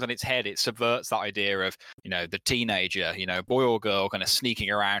different things on its head. It subverts that idea of, you know, the teenager, you know, boy or girl kind of sneaking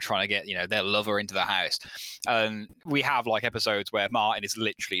around trying to get, you know, their lover into the house. And we have like episodes where Martin is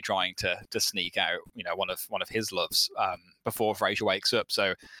literally trying to sneak out, you know, one of his loves before Frasier wakes up.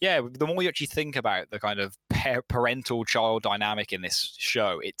 So yeah, the more you actually think about the kind of parental child dynamic in this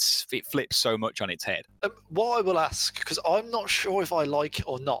show, it flips so much on its head. What I will ask, because I'm not sure if I like it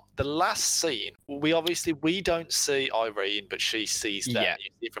or not, the last scene, we don't see Irene, but she sees them. Yeah. You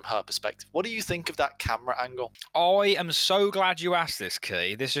see it from her perspective. What do you think of that camera angle? I am so glad you asked this,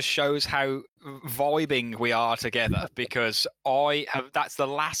 Key. This just shows how vibing we are together, because that's the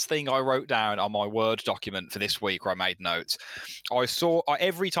last thing I wrote down on my Word document for this week where I made notes.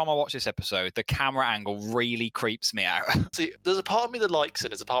 Every time I watch this episode, the camera angle really creeps me out. See, there's a part of me that likes it,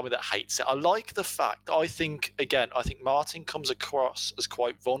 there's a part of me that hates it. I like the fact, I think Martin comes across as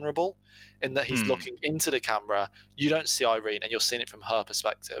quite vulnerable in that he's looking into the camera. You don't see Irene and you're seeing it from her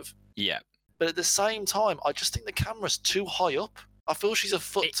perspective. Yeah. But at the same time, I just think the camera's too high up. I feel she's a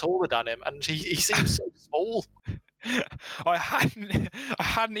foot taller than him, and he seems so small. I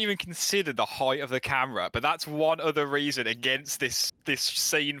hadn't even considered the height of the camera, but that's one other reason against this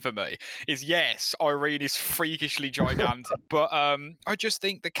scene for me. Is yes, Irene is freakishly gigantic, but I just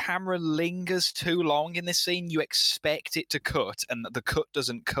think the camera lingers too long in this scene. You expect it to cut, and the cut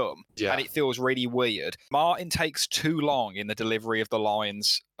doesn't come, and it feels really weird. Martin takes too long in the delivery of the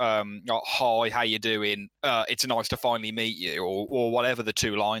lines. Hi, how you doing? It's nice to finally meet you, or whatever the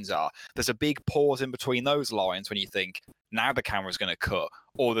two lines are. There's a big pause in between those lines when you think, now the camera's going to cut,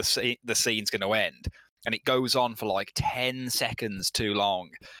 or the scene's going to end. And it goes on for like 10 seconds too long.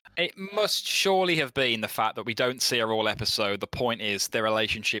 It must surely have been the fact that we don't see her all episode. The point is their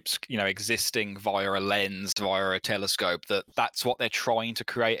relationship's, you know, existing via a lens, via a telescope, that's what they're trying to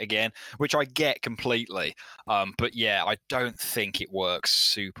create again, which I get completely. But yeah, I don't think it works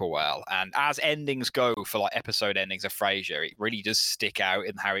super well. And as endings go for like episode endings of Frasier, it really does stick out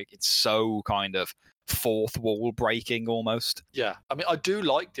in how it's so kind of fourth wall breaking almost. Yeah, I mean, I do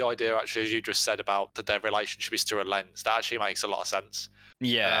like the idea actually, as you just said, about that their relationship is through a lens. That actually makes a lot of sense.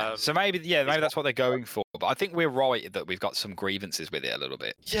 Yeah. So maybe that's what they're going for. But I think we're right that we've got some grievances with it a little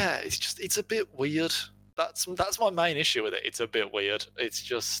bit. Yeah, it's a bit weird. That's my main issue with it. It's a bit weird. It's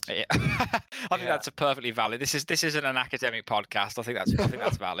just. Yeah. I think that's a perfectly valid. This isn't an academic podcast. I think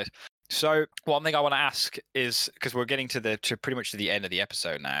that's valid. So one thing I want to ask is, because we're getting to pretty much to the end of the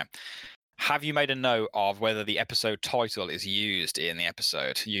episode now. Have you made a note of whether the episode title is used in the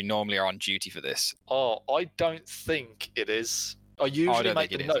episode? You normally are on duty for this. Oh, I don't think it is. I usually make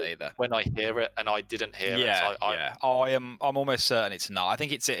the note when I hear it, and I didn't hear it. So I'm almost certain it's not. I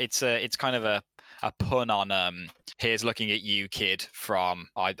think it's kind of a pun on "Here's Looking at You, Kid" from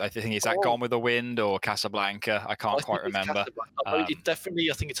I think is that Gone with the Wind or Casablanca? I can't quite remember. It's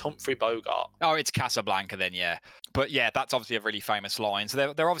definitely, I think it's Humphrey Bogart. Oh, it's Casablanca then, yeah. But yeah, that's obviously a really famous line.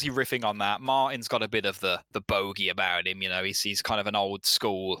 So they're obviously riffing on that. Martin's got a bit of the bogey about him, you know. He's kind of an old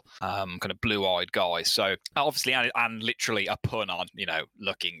school, kind of blue-eyed guy. So obviously, and literally a pun on, you know,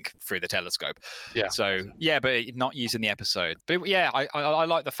 looking through the telescope. Yeah. So yeah, but not used in the episode. But yeah, I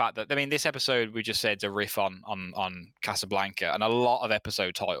like the fact that, I mean, this episode we just said is a riff on Casablanca, and a lot of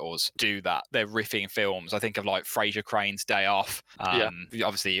episode titles do that. They're riffing films. I think of like Fraser Crane's Day Off.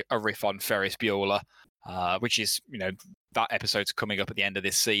 Obviously a riff on Ferris Bueller. Which is, you know, that episode's coming up at the end of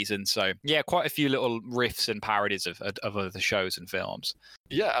this season. So yeah, quite a few little riffs and parodies of other shows and films.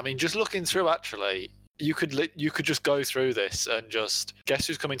 Yeah, I mean, just looking through, actually, you could just go through this and just Guess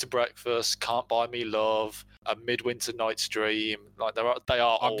Who's Coming to Breakfast, Can't Buy Me Love, A Midwinter Night's Dream. Like they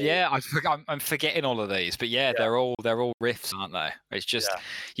are all... Yeah, I'm forgetting all of these, but yeah, they're all riffs, aren't they? It's just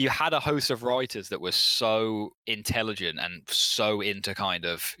you had a host of writers that were so intelligent and so into kind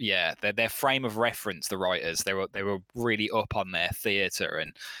of their frame of reference. The writers, they were really up on their theatre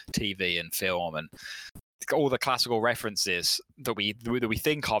and TV and film and all the classical references that we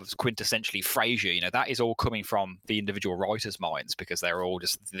think of as quintessentially Frasier, you know, that is all coming from the individual writers' minds because they're all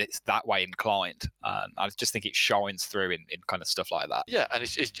just that way inclined. I just think it shines through in kind of stuff like that. Yeah, and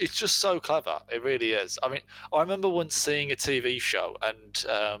it's just so clever. It really is. I mean, I remember once seeing a TV show,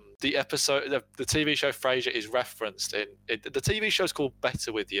 and the episode, the TV show Frasier is referenced in it. The TV show is called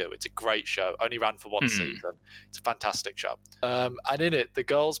Better With You. It's a great show. Only ran for one season. It's a fantastic show. And in it, the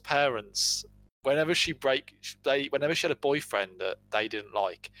girl's parents, whenever she had a boyfriend that they didn't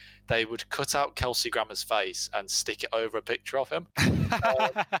like, they would cut out Kelsey Grammer's face and stick it over a picture of him.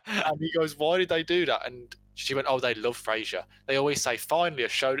 And he goes, "Why did they do that?" And she went, "Oh, they love Frasier. They always say, finally, a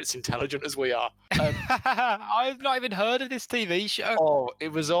show that's intelligent as we are." I've not even heard of this TV show. Oh,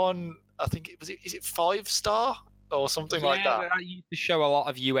 it was on, I think is it 5 Star? Or something like that. I used to show a lot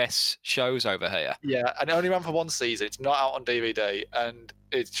of US shows over here. Yeah, and it only ran for one season. It's not out on DVD, and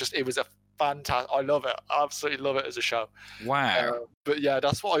it was a fantastic. I love it. I absolutely love it as a show. Wow. But yeah,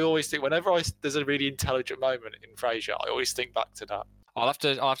 that's what I always think. Whenever there's a really intelligent moment in Frasier, I always think back to that. I'll have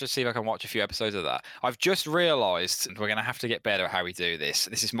to see if I can watch a few episodes of that. I've just realised we're going to have to get better at how we do this.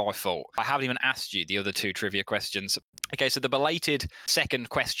 This is my fault. I haven't even asked you the other 2 trivia questions. Okay, so the belated second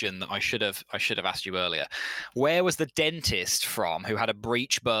question that I should have asked you earlier. Where was the dentist from who had a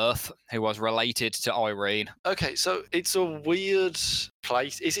breech birth, who was related to Irene? Okay, so it's a weird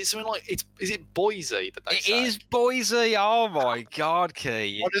place. Is it something like is it Boise that they say? It is Boise. Oh my God,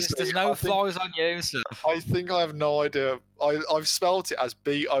 Key. Honestly, there's no flies on you, sir. I think I have no idea. I've spelt it as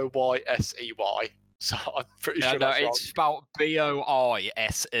Boysey. So I'm pretty sure that's it's spelled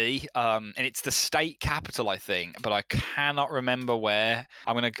Boise, and it's the state capital, I think, but I cannot remember where.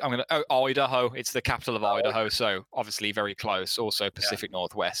 I'm gonna. Oh, Idaho. It's the capital of Idaho, so obviously very close. Also Pacific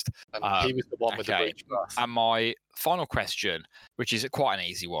Northwest. And he was the one with the breech birth. And my final question, which is quite an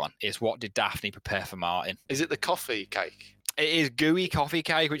easy one, is what did Daphne prepare for Martin? Is it the coffee cake? It is gooey coffee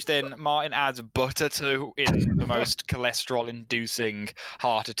cake, which then Martin adds butter to in the most cholesterol-inducing,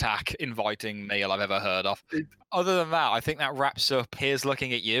 heart attack-inviting meal I've ever heard of. Other than that, I think that wraps up Here's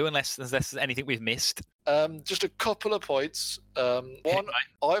Looking at You, unless there's anything we've missed. Just a couple of points. One,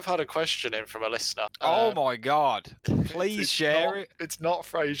 I've had a question in from a listener. Oh my God. Please share it. It's not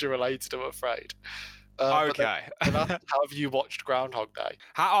Frasier related, I'm afraid. Okay. Have you watched Groundhog Day?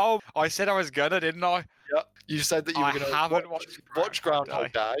 I said I was gonna, didn't I? Yeah. You said that you were going to watch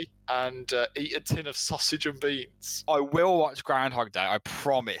Groundhog Day and eat a tin of sausage and beans. I will watch Groundhog Day. I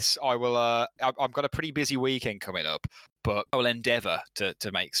promise. I will. I've got a pretty busy weekend coming up, but I will endeavour to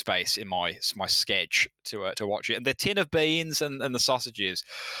make space in my sketch to watch it. And the tin of beans and the sausages.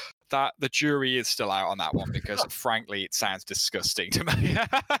 That the jury is still out on that one because, frankly, it sounds disgusting to me.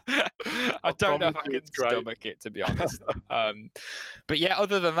 I don't know if I can stomach it, to be honest. But yeah,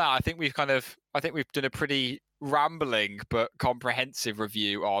 other than that, I think we've done a pretty rambling but comprehensive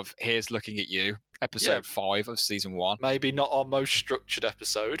review of Here's Looking at You. episode 5 of season 1. Maybe not our most structured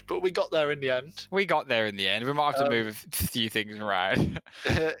episode, but we got there in the end. We got there in the end. We might have to move a few things around.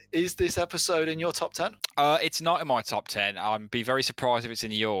 Is this episode in your top 10? It's not in my top 10. I'd be very surprised if it's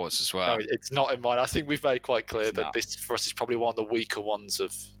in yours as well. No, it's not in mine. I think we've made quite clear that this, for us, is probably one of the weaker ones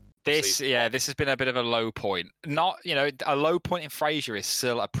of this. season Yeah, 1. this has been a bit of a low point. Not, a low point in Frasier is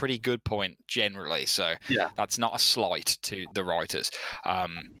still a pretty good point generally. So that's not a slight to the writers.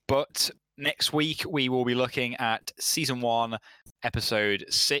 But next week, we will be looking at season 1, episode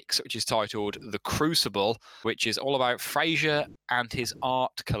 6, which is titled The Crucible, which is all about Frasier and his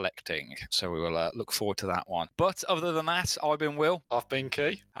art collecting. So we will look forward to that one. But other than that, I've been Will. I've been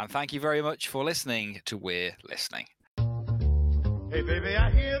Key. And thank you very much for listening to We're Listening. Hey, baby, I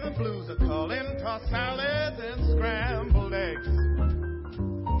hear the blues are calling, tossed salads and scrambled eggs.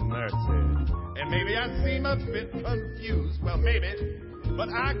 Mercy. And maybe I seem a bit confused. Well, maybe, but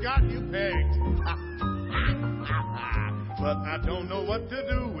I got you pegged. But I don't know what to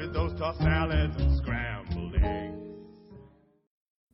do with those tossed salads and